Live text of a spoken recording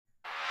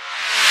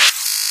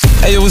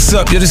Hey, yo, what's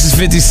up? Yo, this is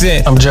 50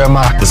 Cent. I'm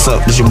Jeremiah. What's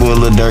up? This your boy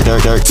Lil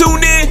Durk.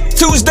 Tune in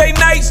Tuesday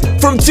nights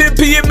from 10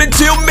 p.m.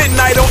 until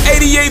midnight on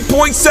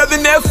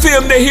 88.7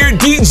 FM to hear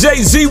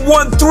DJ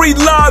Z13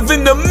 live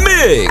in the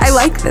mix. I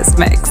like this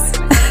mix.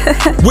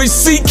 With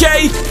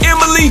CK,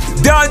 Emily,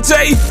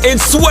 Dante, and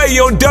Sway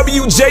on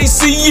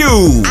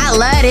WJCU. I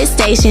love this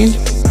station.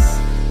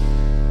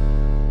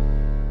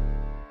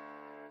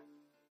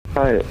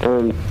 Hi,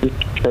 this is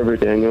Trevor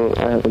Daniel.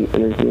 I have an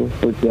interview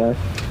with Zach.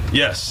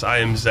 Yes, I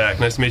am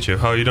Zach. Nice to meet you.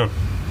 How are you doing?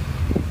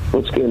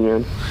 What's good,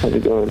 man? How's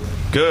it going?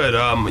 Good.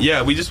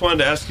 Yeah, we just wanted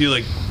to ask you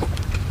like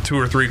 2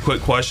 or 3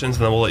 quick questions,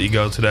 and then we'll let you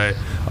go today.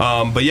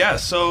 But yeah,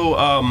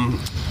 so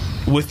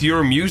with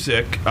your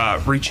music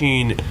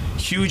reaching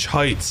huge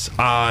heights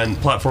on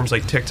platforms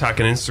like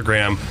TikTok and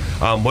Instagram,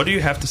 what do you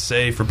have to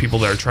say for people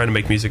that are trying to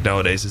make music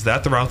nowadays? Is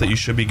that the route that you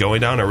should be going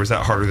down, or was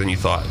that harder than you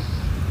thought?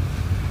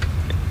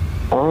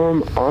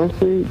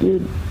 Honestly,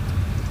 dude,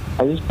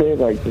 I just say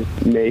like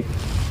just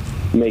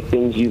make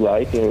things you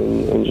like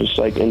and just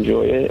like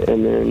enjoy it,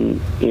 and then,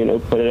 you know,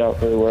 put it out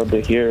for the world to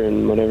hear,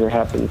 and whatever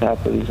happens. I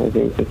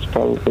think that's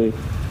probably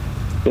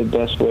the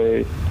best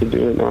way to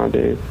do it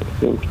nowadays. I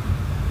think.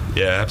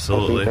 Yeah,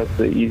 absolutely. I think that's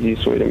the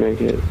easiest way to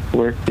make it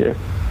work.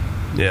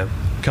 Yeah.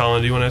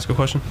 Colin, do you want to ask a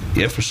question?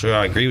 Yeah, for sure.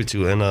 I agree with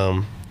you. And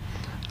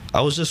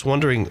I was just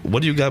wondering,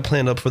 what do you got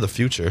planned up for the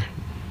future?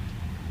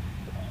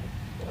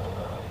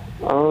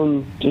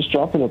 Just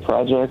dropping a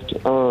project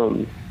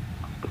on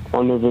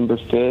November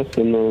 5th,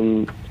 and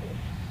then,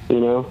 you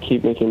know,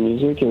 keep making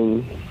music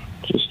and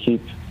just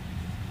keep,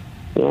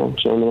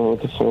 jamming out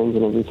with the fans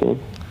and everything.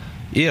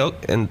 Yeah,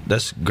 and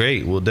that's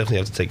great. We'll definitely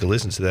have to take a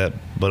listen to that.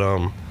 But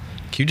can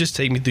you just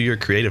take me through your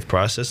creative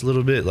process a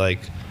little bit? Like,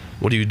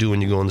 what do you do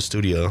when you go in the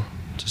studio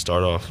to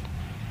start off?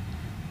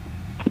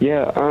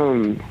 Yeah,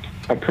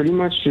 I pretty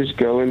much just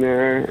go in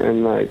there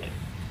and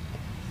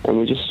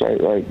we just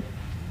start like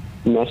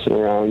messing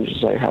around,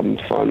 just like having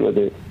fun with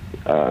it.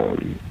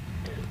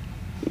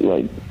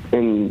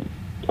 And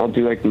I'll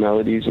do like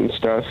melodies and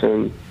stuff,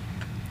 and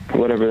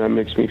whatever that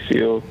makes me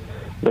feel,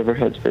 whatever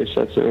headspace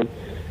that's in.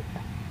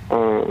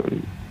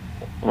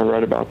 I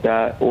write about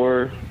that,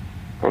 or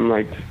I'm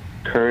like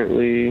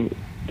currently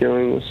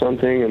dealing with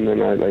something, and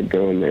then I like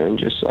go in there and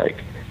just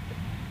like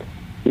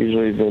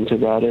usually vent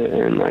about it,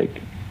 and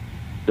like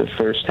the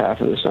first half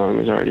of the song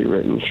is already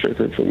written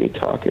strictly for me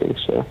talking.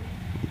 So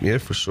yeah,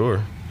 for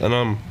sure.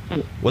 And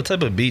what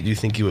type of beat do you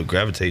think you would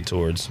gravitate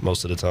towards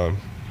most of the time?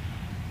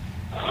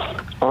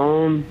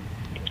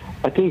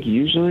 I think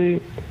usually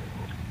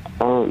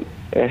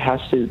it has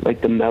to,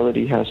 like, the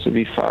melody has to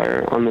be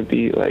fire on the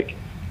beat, like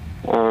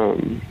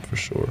for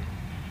sure.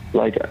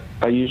 Like,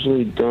 I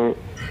usually don't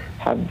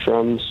have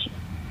drums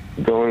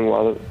going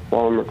while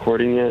I'm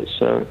recording it,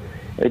 so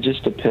it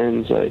just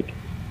depends. Like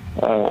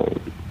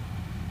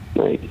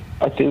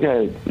I think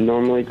I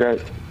normally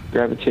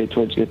gravitate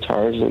towards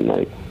guitars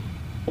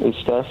and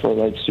stuff, or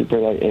like super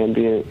like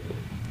ambient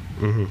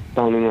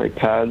sounding like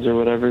pads or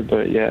whatever.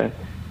 But yeah,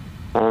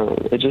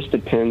 it just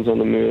depends on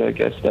the mood, I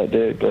guess, that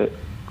day. But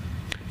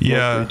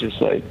yeah,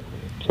 just like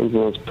something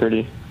that's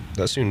pretty.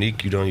 That's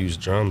unique. You don't use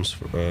drums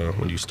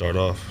when you start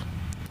off.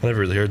 I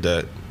never really heard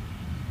that.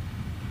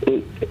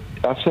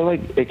 I feel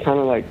like it kind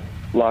of like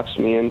locks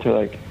me into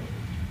like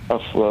a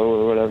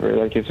flow or whatever,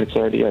 like if it's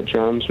already got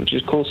drums, which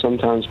is cool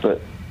sometimes, but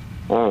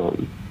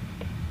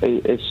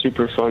it's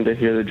super fun to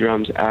hear the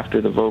drums after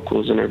the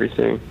vocals and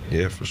everything.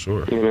 Yeah, for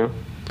sure. You know?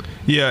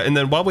 Yeah, and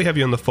then while we have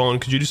you on the phone,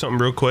 could you do something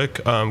real quick?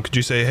 Could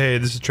you say, hey,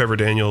 this is Trevor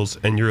Daniels,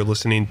 and you're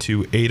listening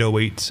to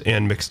 808s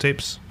and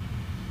mixtapes?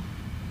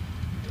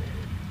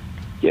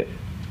 Yeah.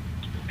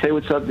 Hey,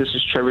 what's up? This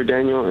is Trevor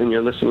Daniel, and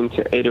you're listening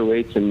to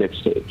 808s and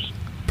mixtapes.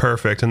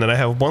 Perfect. And then I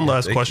have one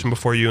last question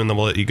before you, and then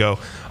we'll let you go.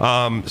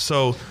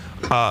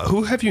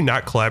 Who have you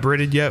not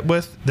collaborated yet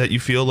with that you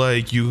feel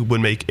like you would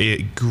make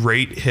a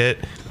great hit,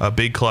 a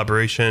big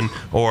collaboration,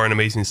 or an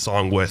amazing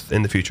song with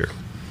in the future?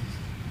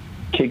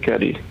 Kid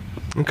Cudi.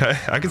 Okay,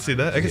 I can see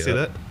that. I can see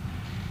that.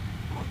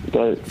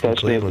 That's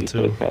Cleveland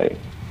too. Tight.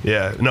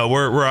 Yeah, no,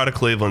 we're out of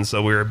Cleveland,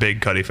 so we're big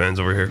Cudi fans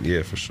over here.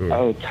 Yeah, for sure.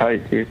 Oh,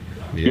 tight, dude.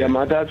 Yeah,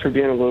 my bad for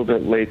being a little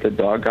bit late. The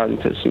dog got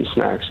into some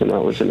snacks, and that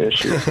was an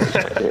issue.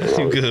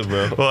 You're good,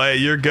 bro. Well, hey,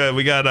 you're good.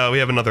 We have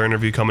another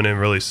interview coming in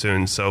really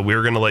soon, so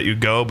we're going to let you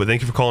go. But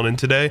thank you for calling in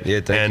today. Yeah,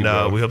 thank you,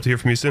 bro. And we hope to hear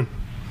from you soon.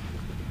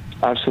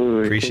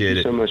 Absolutely. Appreciate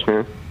it so much,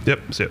 man.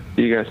 Yep, see ya.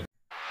 See you guys.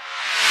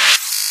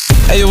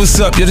 Hey, yo, what's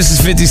up? Yo, this is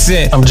 50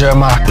 Cent. I'm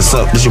Jeremiah. What's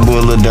up? This your boy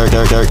Lil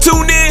Durk.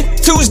 Tune in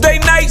Tuesday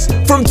nights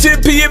from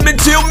 10 p.m.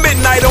 until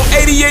midnight on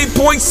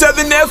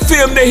 88.7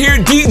 FM to hear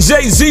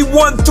DJ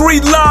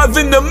Z13 live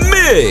in the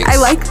mix. I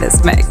like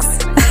this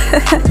mix.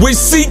 With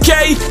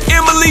CK,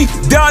 Emily,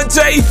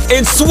 Dante,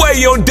 and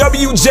Sway on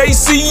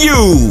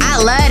WJCU. I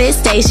love this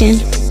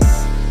station.